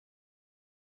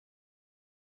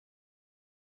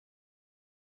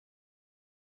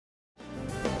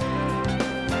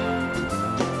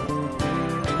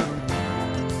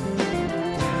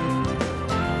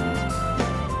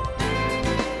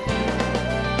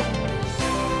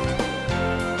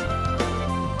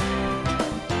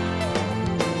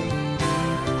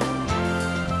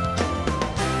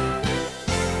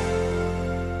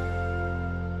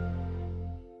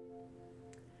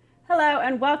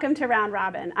and welcome to Round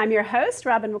Robin. I'm your host,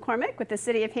 Robin McCormick, with the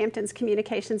City of Hampton's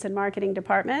Communications and Marketing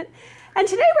Department. And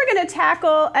today we're going to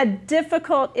tackle a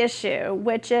difficult issue,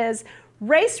 which is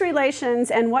race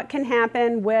relations and what can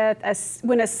happen with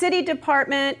when a city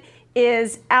department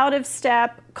is out of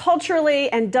step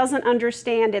culturally and doesn't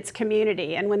understand its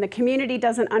community, and when the community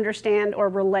doesn't understand or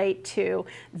relate to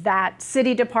that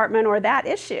city department or that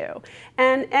issue.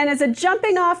 And as a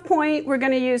jumping off point, we're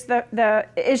going to use the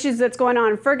issues that's going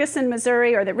on in Ferguson,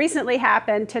 Missouri, or that recently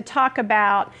happened, to talk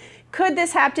about, could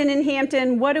this happen in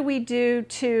Hampton? What do we do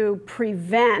to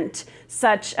prevent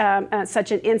such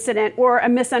an incident or a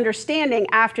misunderstanding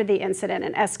after the incident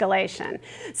and escalation?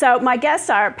 So my guests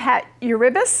are Pat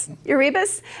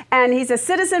Uribes, and he's a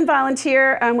citizen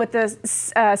volunteer with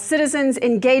the Citizens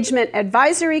Engagement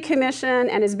Advisory Commission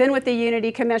and has been with the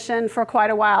Unity Commission for quite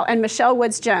a while, and Michele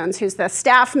Woods-Jones, who's the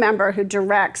staff member who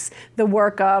directs the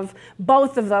work of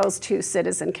both of those two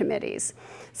citizen committees.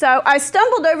 So I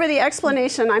stumbled over the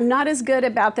explanation. I'm not as good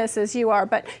about this as you are,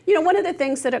 but you know, one of the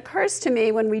things that occurs to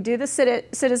me when we do the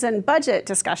citizen budget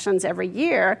discussions every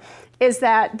year is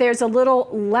that there's a little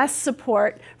less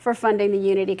support for funding the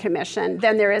Unity Commission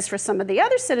than there is for some of the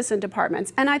other citizen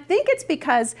departments. And I think it's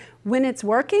because when it's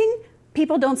working,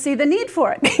 people don't see the need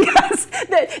for it, because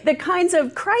the kinds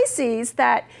of crises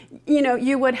that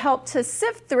you would help to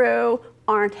sift through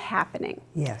aren't happening.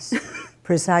 Yes,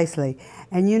 precisely.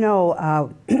 And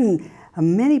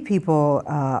many people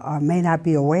may not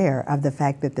be aware of the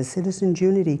fact that the Citizens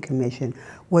Unity Commission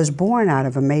was born out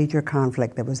of a major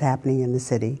conflict that was happening in the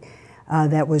city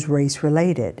that was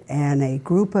race-related. And a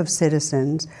group of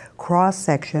citizens,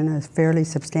 cross-section, a fairly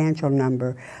substantial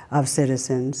number of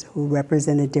citizens who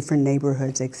represented different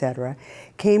neighborhoods, etc.,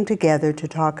 came together to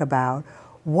talk about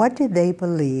what did they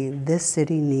believe this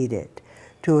city needed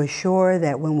to assure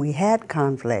that when we had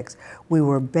conflicts, we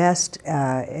were best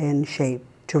in shape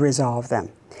to resolve them.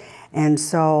 And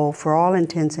so, for all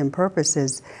intents and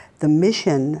purposes, the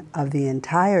mission of the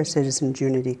entire Citizens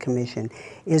Unity Commission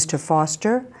is to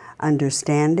foster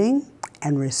understanding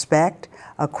and respect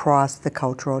across the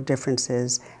cultural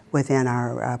differences within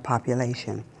our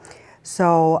population.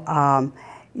 So,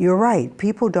 you're right,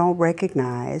 people don't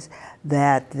recognize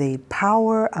that the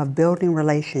power of building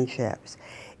relationships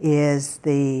is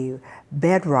the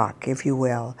bedrock, if you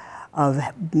will, of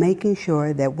making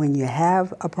sure that when you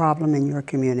have a problem in your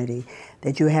community,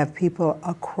 that you have people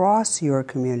across your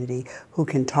community who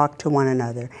can talk to one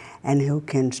another and who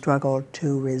can struggle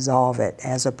to resolve it,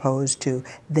 as opposed to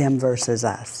them versus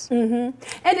us. Mm-hmm.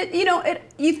 And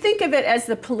you think of it as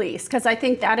the police, because I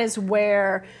think that is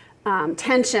where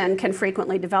tension can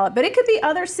frequently develop, but it could be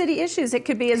other city issues. It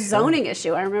could be a zoning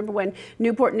issue. I remember when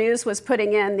Newport News was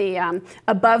putting in the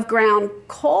above ground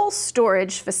coal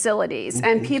storage facilities,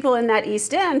 and people in that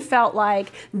East End felt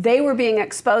like they were being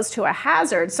exposed to a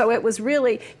hazard. So it was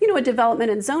really, a development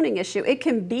and zoning issue. It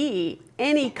can be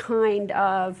any kind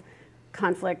of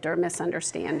conflict or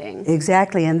misunderstanding.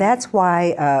 Exactly, and that's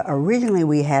why originally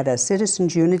we had a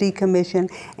Citizens Unity Commission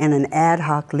and an ad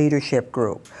hoc leadership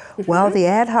group. Well, the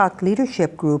ad hoc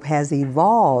leadership group has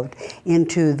evolved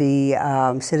into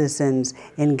the Citizens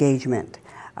Engagement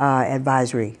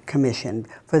Advisory Commission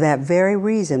for that very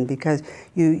reason, because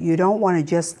you don't want to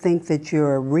just think that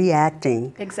you're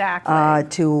reacting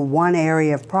to one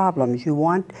area of problems. You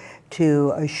want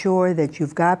to assure that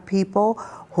you've got people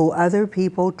who other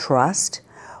people trust,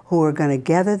 who are going to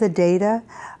gather the data,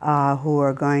 who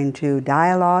are going to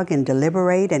dialogue and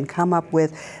deliberate and come up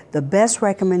with the best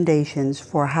recommendations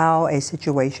for how a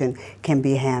situation can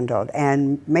be handled,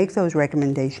 and make those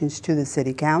recommendations to the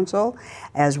City Council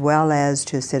as well as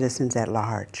to citizens at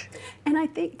large. And I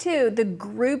think, too, the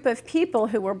group of people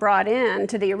who were brought in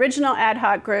to the original ad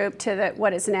hoc group to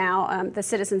what is now the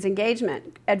Citizens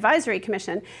Engagement Advisory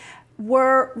Commission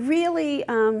were really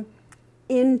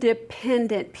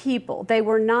independent people. They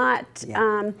were not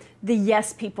the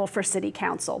yes people for City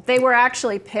Council. They were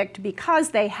actually picked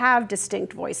because they have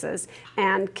distinct voices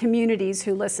and communities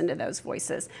who listen to those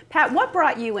voices. Pat, what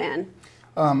brought you in?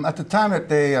 At the time that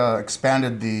they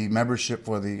expanded the membership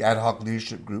for the ad hoc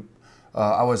leadership group,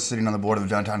 I was sitting on the board of the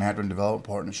Downtown Hampton Development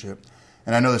Partnership,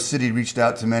 and I know the city reached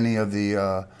out to many of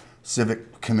the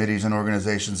civic committees and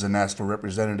organizations and asked for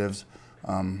representatives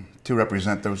to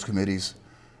represent those committees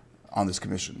on this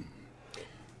commission.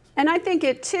 And I think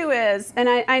it too is, and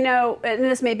I know, and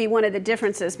this may be one of the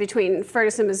differences between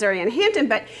Ferguson, Missouri and Hampton,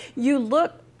 but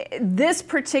this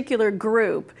particular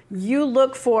group, you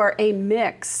look for a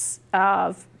mix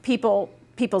of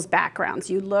people's backgrounds.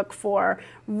 You look for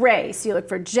race, you look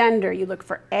for gender, you look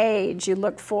for age, you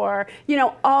look for,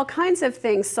 all kinds of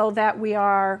things, so that we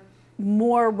are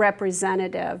more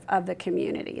representative of the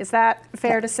community. Is that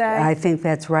fair to say? I think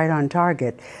that's right on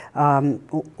target.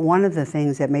 One of the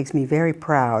things that makes me very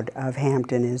proud of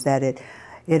Hampton is that it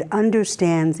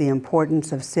understands the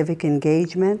importance of civic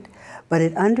engagement, but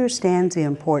it understands the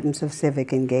importance of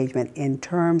civic engagement in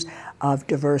terms of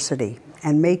diversity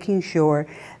and making sure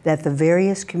that the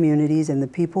various communities and the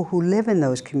people who live in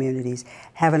those communities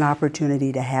have an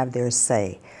opportunity to have their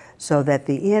say, so that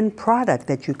the end product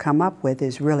that you come up with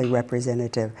is really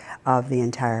representative of the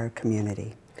entire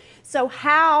community. So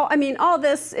how, I mean, all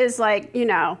this is like, you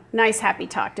know, nice, happy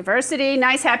talk. Diversity,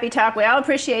 nice, happy talk. We all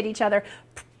appreciate each other.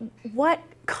 What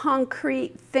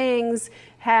concrete things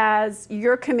has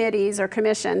your committees or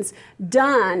commissions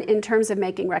done in terms of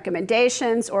making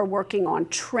recommendations or working on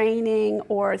training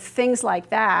or things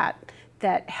like that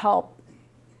that help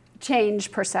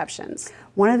change perceptions?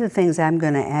 One of the things I'm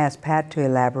going to ask Pat to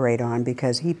elaborate on,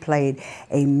 because he played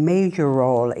a major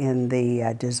role in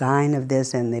the design of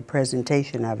this and the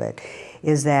presentation of it,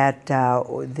 is that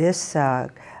this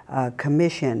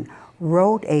commission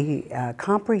wrote a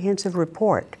comprehensive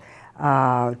report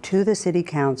to the City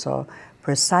Council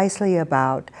precisely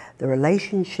about the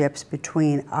relationships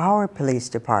between our police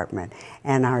department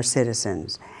and our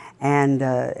citizens. And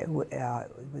there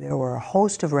were a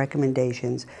host of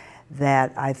recommendations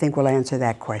that I think will answer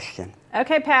that question.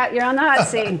 Okay, Pat, you're on the hot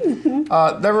seat.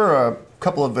 There were a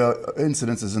couple of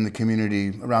incidences in the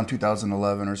community around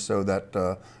 2011 or so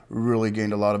that really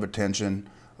gained a lot of attention.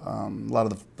 A lot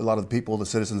of the people, the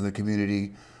citizens of the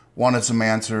community, wanted some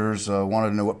answers, wanted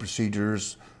to know what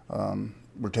procedures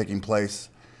were taking place.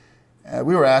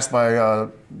 We were asked by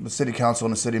the City Council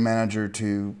and the City Manager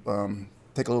to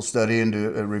take a little study and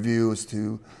do a review as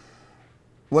to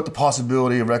what the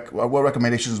possibility of what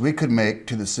recommendations we could make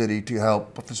to the city to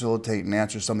help facilitate and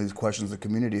answer some of these questions the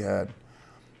community had.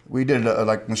 We did,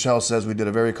 like Michele says, we did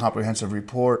a very comprehensive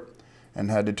report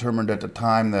and had determined at the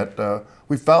time that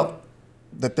we felt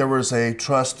that there was a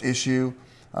trust issue.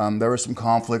 There were some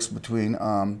conflicts between,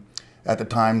 at the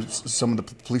time, some of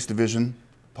the police division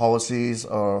policies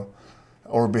or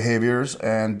behaviors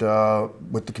and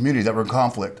with the community that were in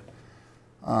conflict.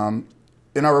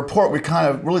 In our report, we kind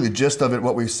of, really the gist of it,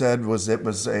 what we said was it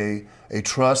was a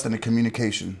trust and a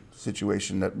communication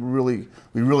situation that we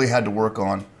really had to work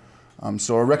on.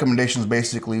 So our recommendations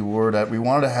basically were that we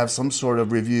wanted to have some sort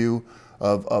of review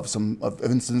of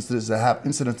incidences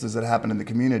that happened in the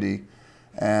community.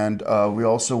 And we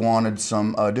also wanted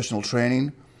some additional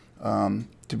training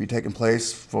to be taking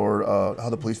place for how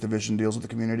the police division deals with the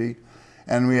community.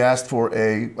 And we asked for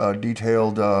a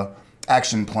detailed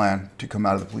action plan to come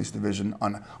out of the police division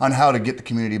on how to get the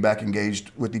community back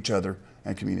engaged with each other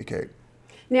and communicate.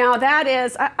 Now that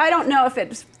is, I don't know if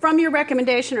it's from your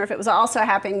recommendation or if it was also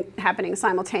happening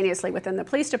simultaneously within the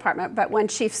police department, but when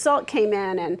Chief Sult came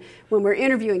in and when we're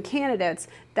interviewing candidates,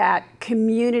 that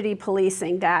community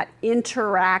policing, that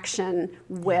interaction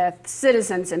with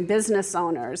citizens and business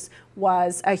owners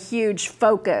was a huge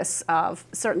focus of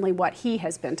certainly what he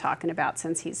has been talking about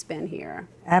since he's been here.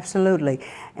 Absolutely.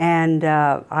 And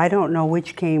I don't know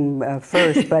which came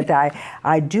first, but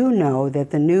I do know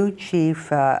that the new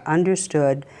chief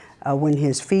understood when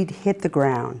his feet hit the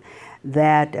ground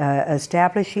that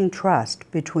establishing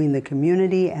trust between the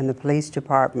community and the police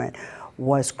department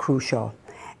was crucial.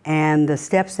 And the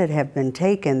steps that have been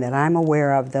taken that I'm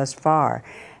aware of thus far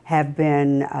have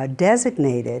been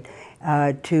designated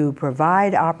to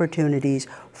provide opportunities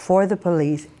for the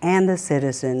police and the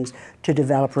citizens to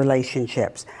develop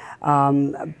relationships.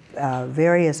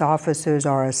 Various officers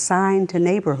are assigned to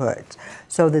neighborhoods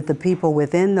so that the people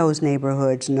within those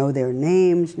neighborhoods know their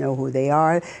names, know who they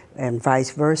are, and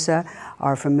vice versa,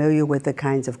 are familiar with the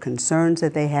kinds of concerns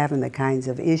that they have and the kinds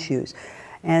of issues.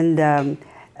 And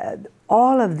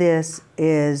all of this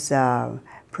is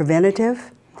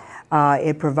preventative.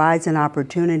 It provides an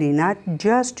opportunity not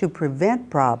just to prevent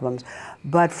problems,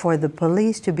 but for the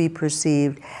police to be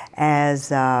perceived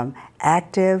as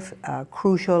active,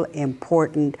 crucial,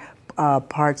 important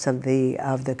parts of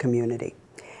the community.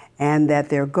 And that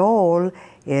their goal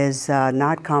is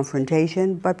not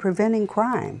confrontation, but preventing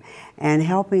crime and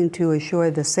helping to assure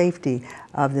the safety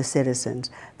of the citizens.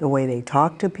 The way they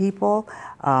talk to people,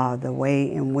 the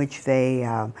way in which they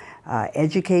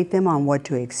educate them on what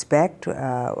to expect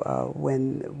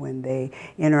when they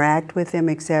interact with them,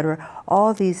 etc.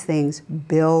 All these things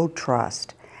build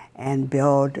trust and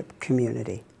build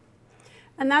community.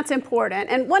 And that's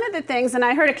important. And one of the things, and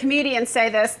I heard a comedian say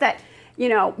this, that, you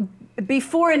know,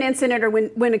 before an incident or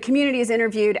when a community is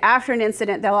interviewed after an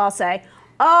incident, they'll all say,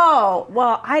 oh,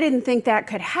 well, I didn't think that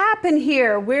could happen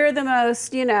here. We're the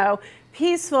most, you know,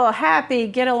 peaceful, happy,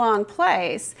 get along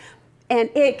place. And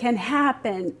it can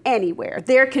happen anywhere.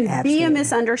 There can Absolutely. be a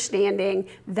misunderstanding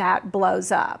that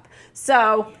blows up.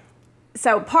 So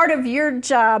part of your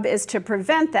job is to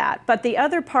prevent that, but the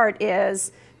other part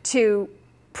is to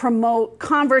promote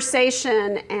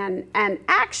conversation and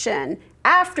action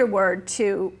afterward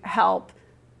to help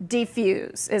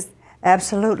defuse.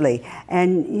 Absolutely.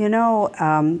 And you know,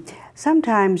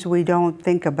 sometimes we don't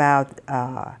think about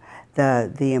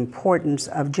the importance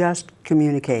of just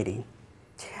communicating.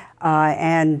 By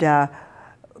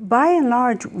and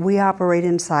large, we operate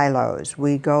in silos.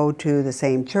 We go to the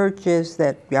same churches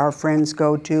that our friends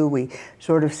go to. We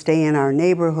sort of stay in our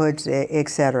neighborhoods,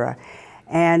 etc.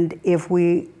 And if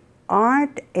we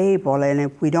aren't able, and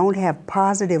if we don't have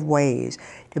positive ways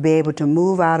to be able to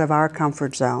move out of our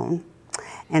comfort zone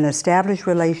and establish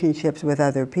relationships with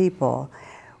other people,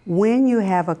 when you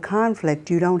have a conflict,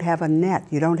 you don't have a net,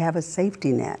 you don't have a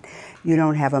safety net, you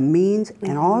don't have a means,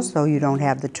 and also you don't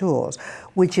have the tools,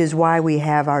 which is why we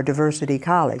have our diversity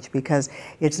college, because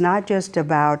it's not just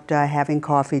about having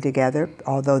coffee together,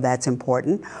 although that's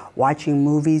important, watching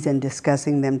movies and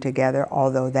discussing them together,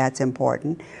 although that's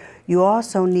important. You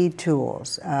also need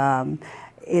tools.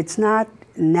 It's not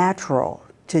natural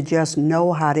to just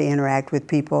know how to interact with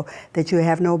people that you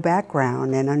have no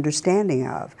background and understanding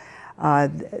of.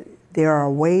 There are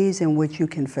ways in which you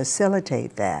can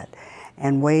facilitate that,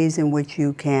 and ways in which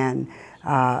you can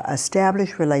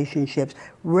establish relationships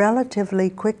relatively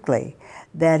quickly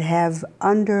that have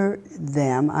undergirded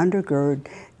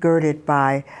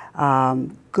by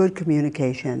good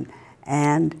communication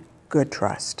and good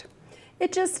trust.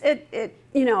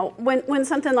 You know, when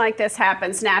something like this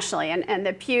happens nationally, and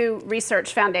the Pew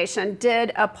Research Foundation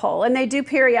did a poll, and they do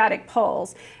periodic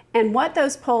polls, and what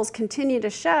those polls continue to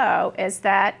show is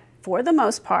that, for the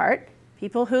most part,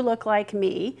 people who look like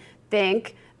me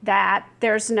think that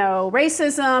there's no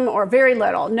racism or very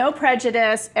little, no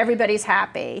prejudice, everybody's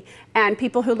happy. And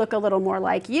people who look a little more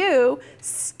like you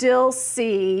still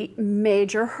see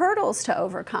major hurdles to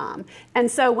overcome. And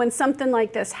so when something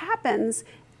like this happens,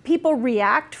 people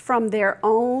react from their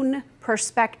own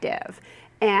perspective.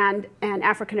 And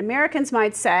African Americans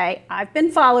might say, I've been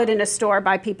followed in a store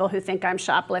by people who think I'm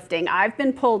shoplifting. I've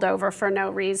been pulled over for no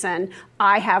reason.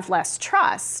 I have less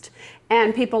trust.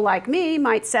 And people like me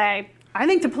might say, I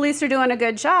think the police are doing a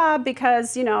good job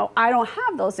because, you know, I don't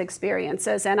have those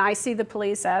experiences, and I see the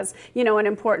police as, you know, an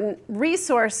important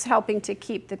resource helping to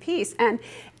keep the peace.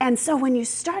 And so when you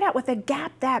start out with a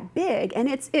gap that big, and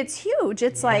it's huge,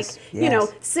 it's like, you know,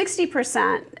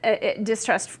 60%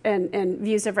 distrust and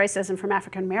views of racism from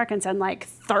African Americans and like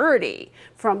 30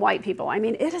 from white people. I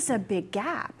mean, it is a big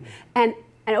gap. And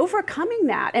overcoming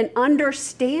that and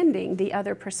understanding the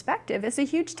other perspective is a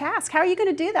huge task. How are you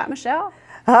going to do that, Michele?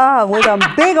 With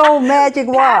a big old magic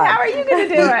wand. How are you going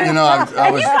to do it? You know,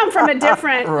 and you come from a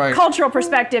different cultural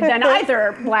perspective than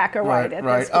either black or white at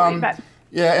this point.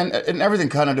 Yeah, and everything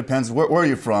kind of depends where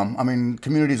you're from. I mean,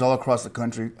 communities all across the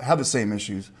country have the same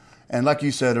issues. And like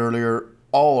you said earlier,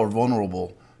 all are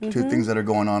vulnerable to things that are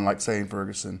going on, like, say, in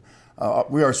Ferguson.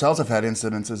 We ourselves have had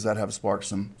incidences that have sparked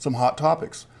some hot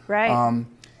topics. Right.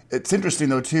 It's interesting,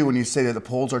 though, too, when you say that the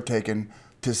polls are taken,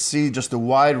 to see just the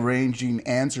wide-ranging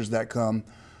answers that come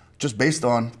just based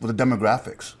on the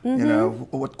demographics, you know,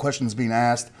 what questions being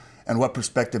asked and what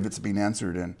perspective it's being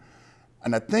answered in.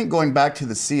 And I think going back to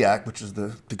the SEAC, which is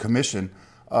the commission,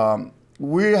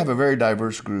 we have a very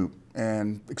diverse group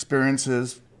and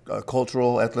experiences,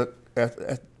 cultural,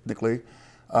 ethnically,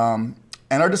 and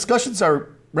our discussions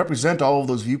represent all of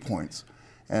those viewpoints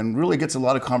and really gets a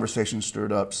lot of conversation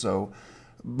stirred up. So.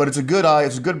 But it's a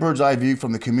good bird's eye view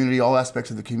from the community, all aspects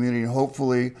of the community, and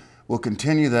hopefully we'll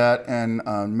continue that and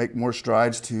make more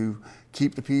strides to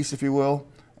keep the peace, if you will,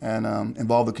 and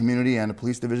involve the community and the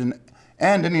police division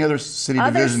and any other city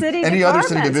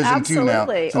division, too now.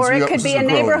 Or it could be a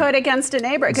neighborhood against a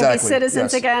neighbor. It could be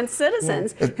citizens against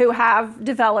citizens who have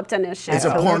developed an issue.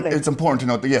 It's important to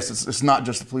note that it's not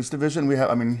just the police division.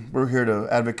 We're here to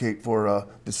advocate for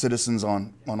the citizens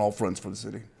on all fronts for the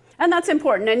city. And that's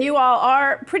important. And you all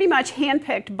are pretty much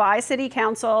handpicked by City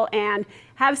Council and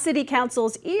have City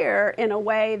Council's ear in a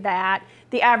way that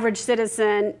the average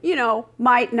citizen, you know,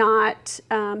 might not,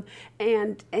 and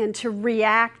to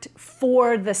react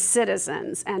for the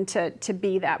citizens and to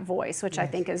be that voice, which I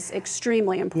think is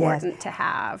extremely important to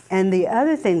have. And the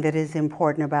other thing that is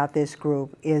important about this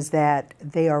group is that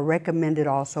they are recommended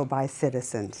also by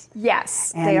citizens.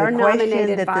 Yes, and they are nominated by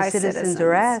citizens. The question that the citizens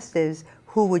are asked is,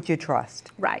 who would you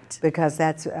trust? Right. Because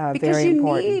that's very important. Because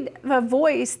you need a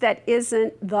voice that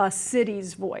isn't the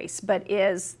city's voice, but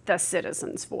is the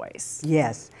citizen's voice.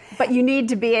 Yes. But you need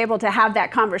to be able to have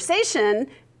that conversation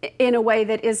in a way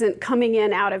that isn't coming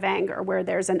in out of anger, where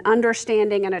there's an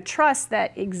understanding and a trust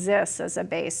that exists as a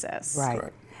basis. Right.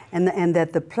 Correct. And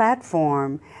that the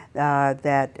platform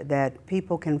that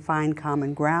people can find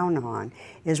common ground on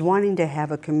is wanting to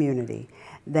have a community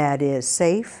that is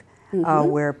safe,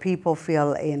 where people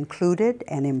feel included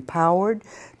and empowered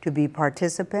to be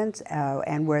participants,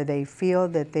 and where they feel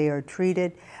that they are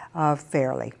treated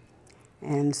fairly.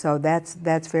 And so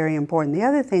that's very important. The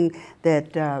other thing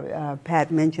that Pat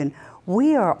mentioned,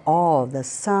 we are all the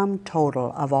sum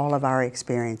total of all of our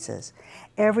experiences.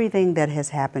 Everything that has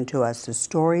happened to us, the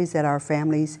stories that our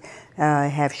families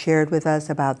have shared with us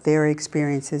about their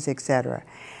experiences, etc.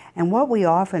 And what we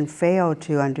often fail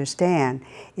to understand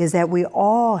is that we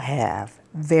all have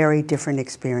very different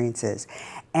experiences,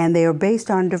 and they are based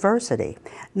on diversity,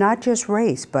 not just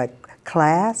race, but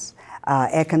class,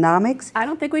 economics. I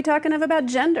don't think we talk enough about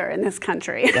gender in this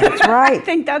country. That's right. I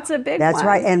think that's a big one. That's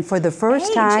right. And for the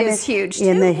first Age time is huge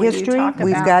in too, the when you history, talk we've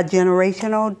about- got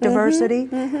generational diversity.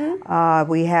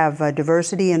 We have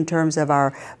diversity in terms of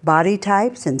our body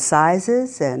types and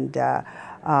sizes, and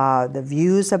the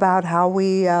views about how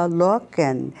we look,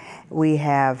 and we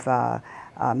have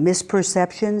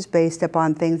misperceptions based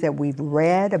upon things that we've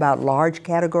read about large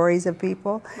categories of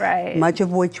people, right? Much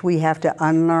of which we have to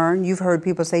unlearn. You've heard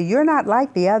people say, "You're not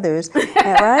like the others,"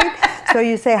 right? So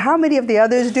you say, how many of the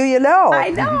others do you know? I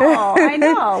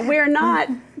know. We're not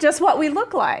just what we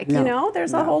look like, No, you know?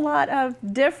 There's a whole lot of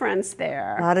difference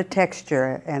there. A lot of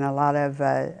texture and a lot of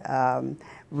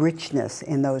richness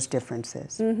in those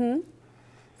differences.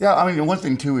 Yeah, I mean, one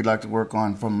thing too we'd like to work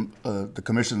on from the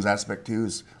commission's aspect too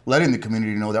is letting the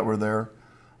community know that we're there,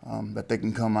 that they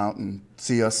can come out and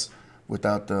see us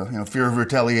without fear of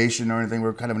retaliation or anything.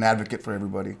 We're kind of an advocate for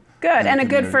everybody. Good, and a good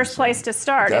community, first so place to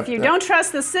start. that- If you that- don't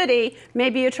trust the city,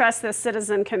 maybe you trust the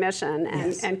Citizen Commission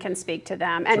and can speak to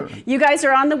them. And Sure. you guys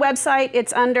are on the website.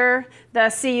 It's under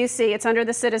the CUC. It's under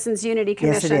the Citizens Unity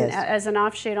Yes, it Commission is. as an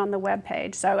offshoot on the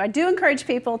webpage. So I do encourage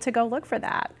people to go look for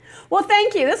that. Well,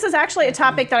 thank you. This is actually a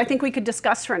topic that I think we could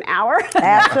discuss for an hour.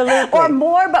 Absolutely. or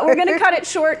more, but we're going to cut it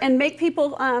short and make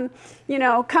people,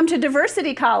 come to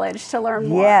Diversity College to learn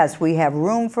more. Yes, we have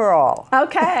room for all.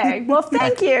 Okay. Well,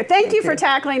 thank you. Thank you for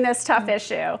tackling this tough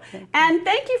issue. And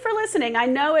thank you for listening. I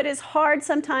know it is hard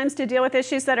sometimes to deal with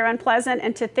issues that are unpleasant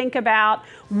and to think about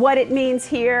what it means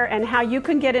here and how you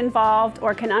can get involved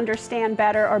or can understand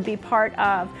better or be part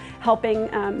of helping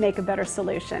make a better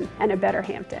solution and a better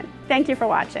Hampton. Thank you for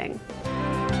watching.